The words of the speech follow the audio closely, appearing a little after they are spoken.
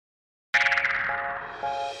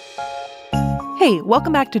Hey,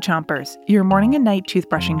 welcome back to Chompers, your morning and night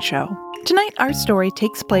toothbrushing show. Tonight, our story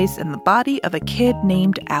takes place in the body of a kid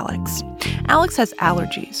named Alex. Alex has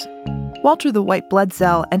allergies. Walter the white blood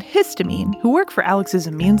cell and histamine, who work for Alex's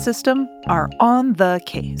immune system, are on the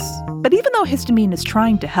case. But even though histamine is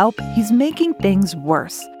trying to help, he's making things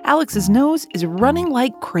worse. Alex's nose is running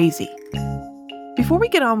like crazy. Before we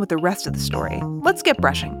get on with the rest of the story, let's get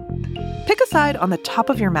brushing. Pick a side on the top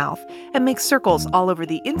of your mouth and make circles all over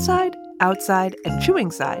the inside, outside, and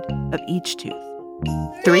chewing side of each tooth.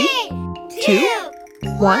 3, 2,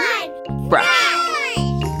 1, brush.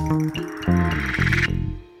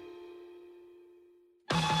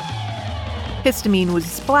 Histamine was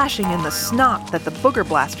splashing in the snot that the booger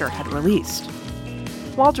blaster had released.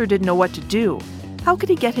 Walter didn't know what to do. How could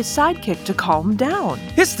he get his sidekick to calm down?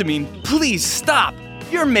 Histamine, please stop!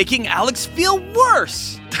 You're making Alex feel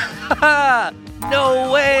worse!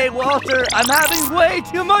 No way, Walter! I'm having way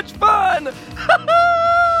too much fun!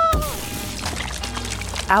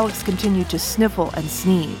 Alex continued to sniffle and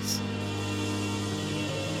sneeze.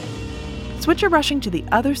 Switch your brushing to the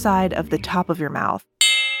other side of the top of your mouth,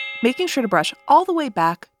 making sure to brush all the way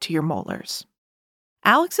back to your molars.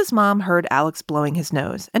 Alex's mom heard Alex blowing his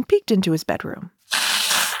nose and peeked into his bedroom.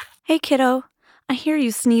 Hey, kiddo. I hear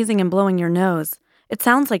you sneezing and blowing your nose. It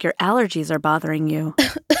sounds like your allergies are bothering you.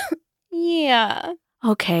 Yeah.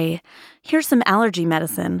 Okay, here's some allergy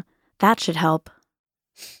medicine. That should help.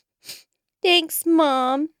 Thanks,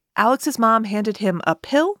 Mom. Alex's mom handed him a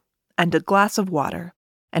pill and a glass of water,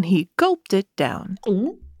 and he gulped it down.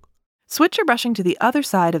 Ooh. Switch your brushing to the other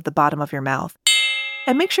side of the bottom of your mouth,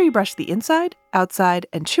 and make sure you brush the inside, outside,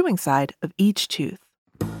 and chewing side of each tooth.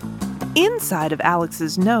 Inside of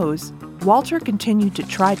Alex's nose, Walter continued to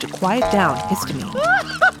try to quiet down histamine.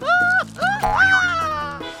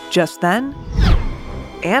 Just then,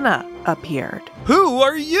 Anna appeared. Who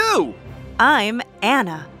are you? I'm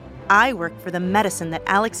Anna. I work for the medicine that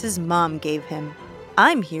Alex's mom gave him.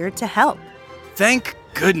 I'm here to help. Thank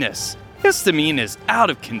goodness. Histamine is out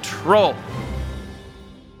of control.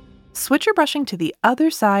 Switch your brushing to the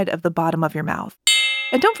other side of the bottom of your mouth.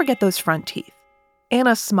 And don't forget those front teeth.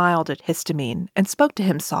 Anna smiled at Histamine and spoke to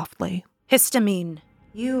him softly. Histamine,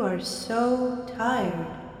 you are so tired.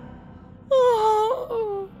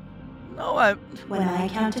 Oh, no, When I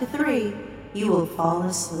count to 3, you will fall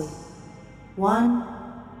asleep. 1,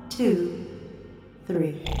 2,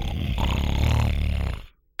 3.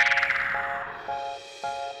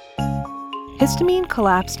 Histamine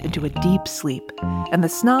collapsed into a deep sleep, and the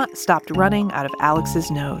snot stopped running out of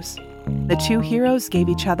Alex's nose. The two heroes gave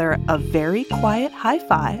each other a very quiet high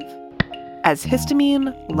five as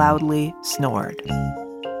Histamine loudly snored.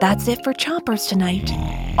 That's it for Chompers tonight.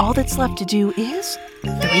 All that's left to do is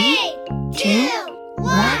 3, 2,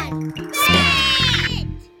 1, spit.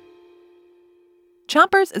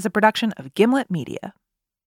 Chompers is a production of Gimlet Media.